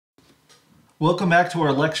Welcome back to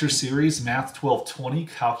our lecture series, Math 1220,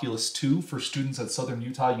 Calculus 2 for students at Southern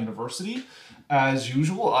Utah University. As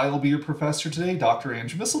usual, I will be your professor today, Dr.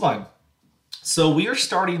 Andrew Misseldine. So we are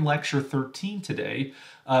starting lecture 13 today,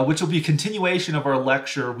 which will be a continuation of our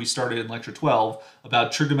lecture we started in lecture 12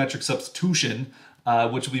 about trigonometric substitution,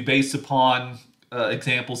 which will be based upon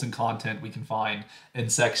examples and content we can find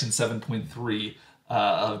in section 7.3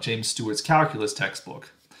 of James Stewart's calculus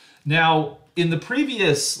textbook. Now, in the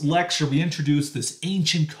previous lecture, we introduced this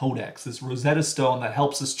ancient codex, this Rosetta Stone that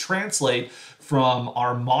helps us translate from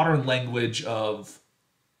our modern language of,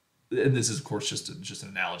 and this is of course just an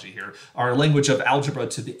analogy here, our language of algebra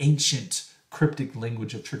to the ancient cryptic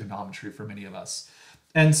language of trigonometry for many of us.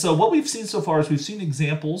 And so what we've seen so far is we've seen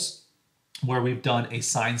examples where we've done a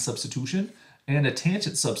sine substitution and a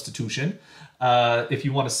tangent substitution. If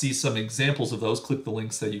you want to see some examples of those, click the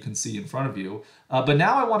links that you can see in front of you. But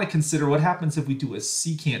now I want to consider what happens if we do a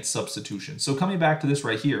secant substitution. So coming back to this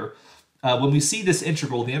right here, when we see this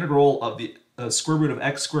integral, the integral of the square root of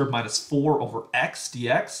x squared minus 4 over x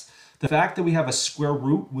dx, the fact that we have a square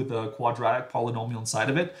root with a quadratic polynomial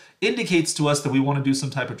inside of it indicates to us that we want to do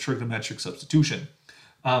some type of trigonometric substitution.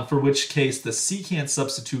 For which case the secant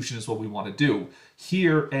substitution is what we want to do.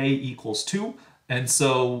 Here a equals 2, and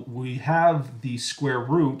so we have the square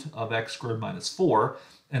root of x squared minus 4,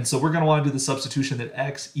 and so we're going to want to do the substitution that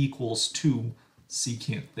x equals 2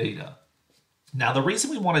 secant theta. Now the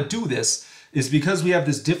reason we want to do this is because we have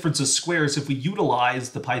this difference of squares. If we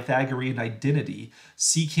utilize the Pythagorean identity,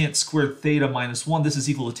 secant squared theta minus 1, this is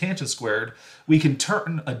equal to tangent squared, we can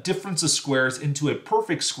turn a difference of squares into a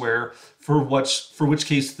perfect square, for which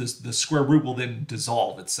case the square root will then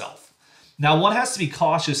dissolve itself. Now one has to be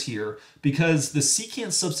cautious here because the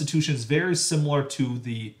secant substitution is very similar to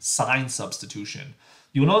the sine substitution.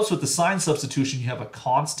 You'll notice with the sine substitution you have a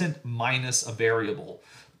constant minus a variable.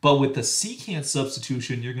 But with the secant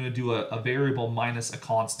substitution, you're going to do a variable minus a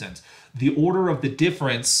constant. The order of the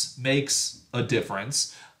difference makes a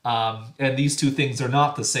difference. And these two things are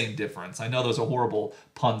not the same difference. I know those are horrible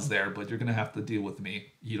puns there, but you're going to have to deal with me.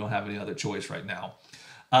 You don't have any other choice right now.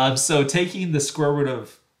 So taking the square root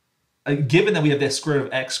of, given that we have the square root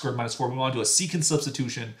of x squared minus 4, we want to do a secant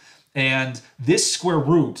substitution. And this square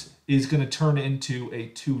root is going to turn into a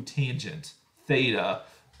 2 tangent theta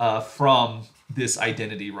from this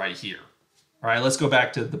identity right here. All right, let's go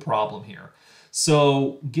back to the problem here.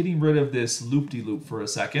 So getting rid of this loop-de-loop for a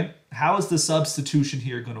second, how is the substitution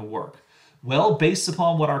here going to work? Well, based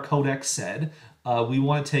upon what our codex said, we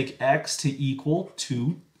want to take x to equal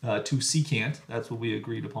to secant. That's what we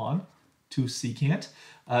agreed upon, 2 secant.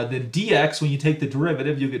 Then dx, when you take the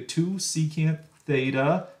derivative, you'll get 2 secant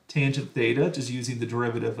theta tangent theta, just using the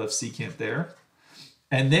derivative of secant there.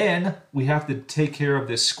 And then we have to take care of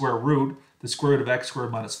this square root, the square root of x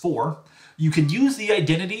squared minus 4. You can use the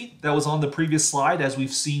identity that was on the previous slide as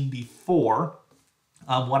we've seen before.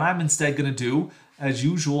 What I'm instead going to do, as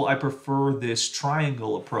usual, I prefer this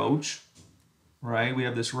triangle approach. Right? We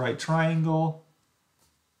have this right triangle.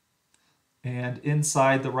 And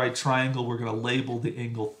inside the right triangle, we're going to label the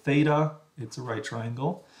angle theta. It's a right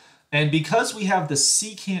triangle. And because we have the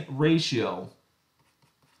secant ratio,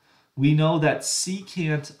 we know that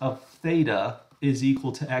secant of theta is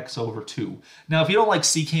equal to x over 2. Now, if you don't like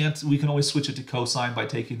secant, we can always switch it to cosine by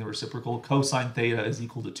taking the reciprocal. Cosine theta is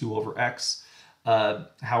equal to 2 over x.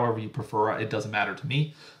 However you prefer, it doesn't matter to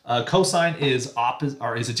me. Cosine is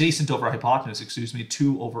adjacent over hypotenuse,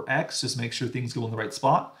 2 over x. Just make sure things go in the right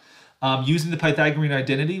spot. Using the Pythagorean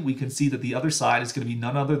identity, we can see that the other side is going to be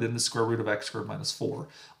none other than the square root of x squared minus 4.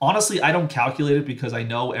 Honestly, I don't calculate it because I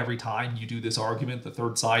know every time you do this argument, the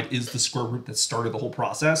third side is the square root that started the whole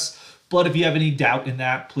process. But if you have any doubt in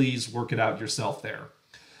that, please work it out yourself there.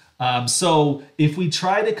 So if we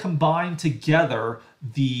try to combine together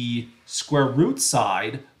the square root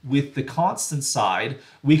side with the constant side,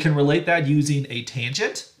 we can relate that using a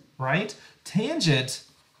tangent, right? Tangent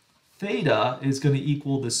theta is going to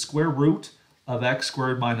equal the square root of x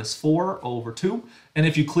squared minus 4 over 2. And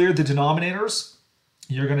if you clear the denominators,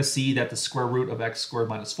 you're going to see that the square root of x squared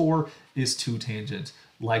minus 4 is 2 tangent,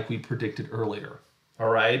 like we predicted earlier. All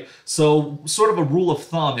right, so sort of a rule of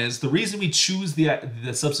thumb is the reason we choose the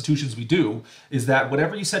substitutions we do is that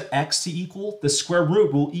whatever you set x to equal, the square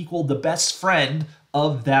root will equal the best friend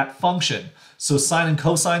of that function. So sine and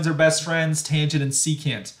cosines are best friends, tangent and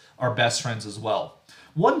secant are best friends as well.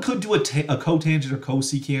 One could do a cotangent or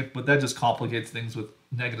cosecant, but that just complicates things with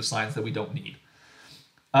negative signs that we don't need.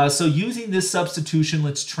 So using this substitution,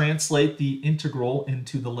 let's translate the integral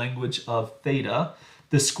into the language of theta.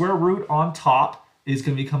 The square root on top is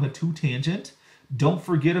going to become a 2 tangent. Don't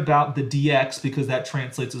forget about the dx because that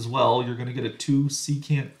translates as well. You're going to get a 2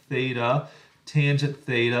 secant theta tangent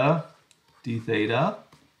theta d theta.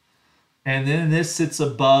 And then this sits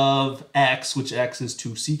above x, which x is 2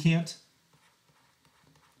 secant,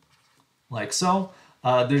 like so.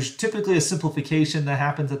 There's typically a simplification that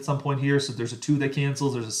happens at some point here. So there's a 2 that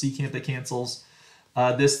cancels, there's a secant that cancels.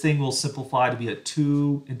 This thing will simplify to be a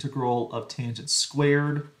 2 integral of tangent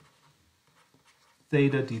squared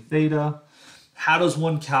theta d theta. How does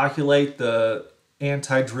one calculate the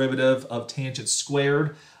antiderivative of tangent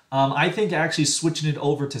squared? I think actually switching it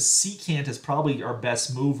over to secant is probably our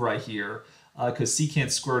best move right here, because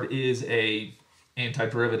secant squared is a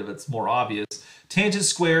antiderivative. It's more obvious. Tangent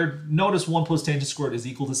squared, notice 1 plus tangent squared is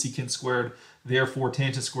equal to secant squared. Therefore,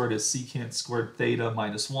 tangent squared is secant squared theta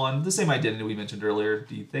minus 1. The same identity we mentioned earlier,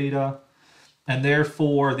 d theta. And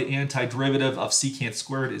therefore, the antiderivative of secant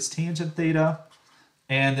squared is tangent theta.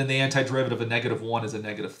 And then the antiderivative of -1 is a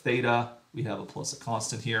negative theta. We have a plus a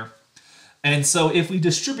constant here. And so if we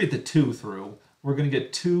distribute the 2 through, we're going to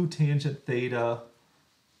get 2 tangent theta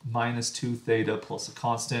minus 2 theta plus a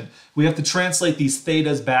constant. We have to translate these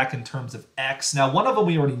thetas back in terms of x. Now, one of them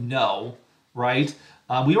we already know, right?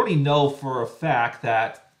 We already know for a fact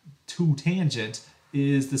that 2 tangent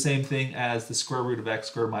is the same thing as the square root of x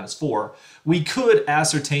squared minus 4. We could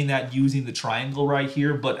ascertain that using the triangle right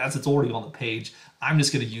here, but as it's already on the page, I'm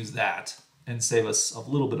just going to use that and save us a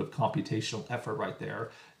little bit of computational effort right there.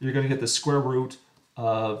 You're going to get the square root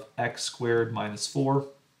of x squared minus 4,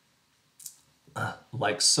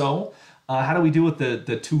 like so. How do we do with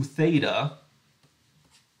the 2 theta?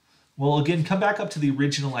 Well, again, come back up to the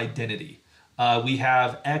original identity. We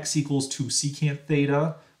have x equals 2 secant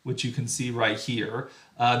theta, which you can see right here.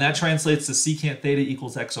 That translates to secant theta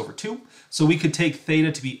equals x over 2. So we could take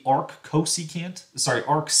theta to be arc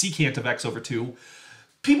secant of x over 2.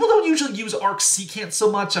 People don't usually use arc secant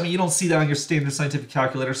so much. I mean, you don't see that on your standard scientific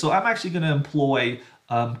calculator. So I'm actually going to employ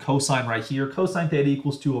cosine right here. Cosine theta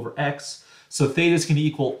equals 2 over x. So theta is going to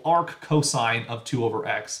equal arc cosine of 2 over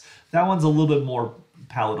x. That one's a little bit more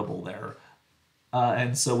palatable there.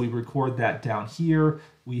 And so we record that down here.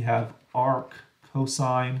 We have arc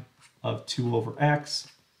cosine of 2 over x.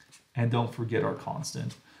 And don't forget our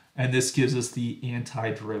constant. And this gives us the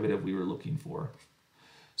antiderivative we were looking for.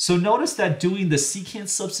 So notice that doing the secant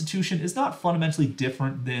substitution is not fundamentally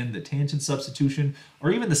different than the tangent substitution or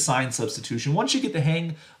even the sine substitution. Once you get the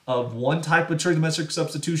hang of one type of trigonometric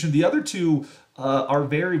substitution, the other two are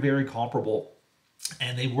very, very comparable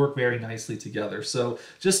and they work very nicely together. So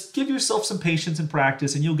just give yourself some patience and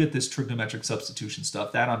practice and you'll get this trigonometric substitution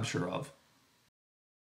stuff, that I'm sure of.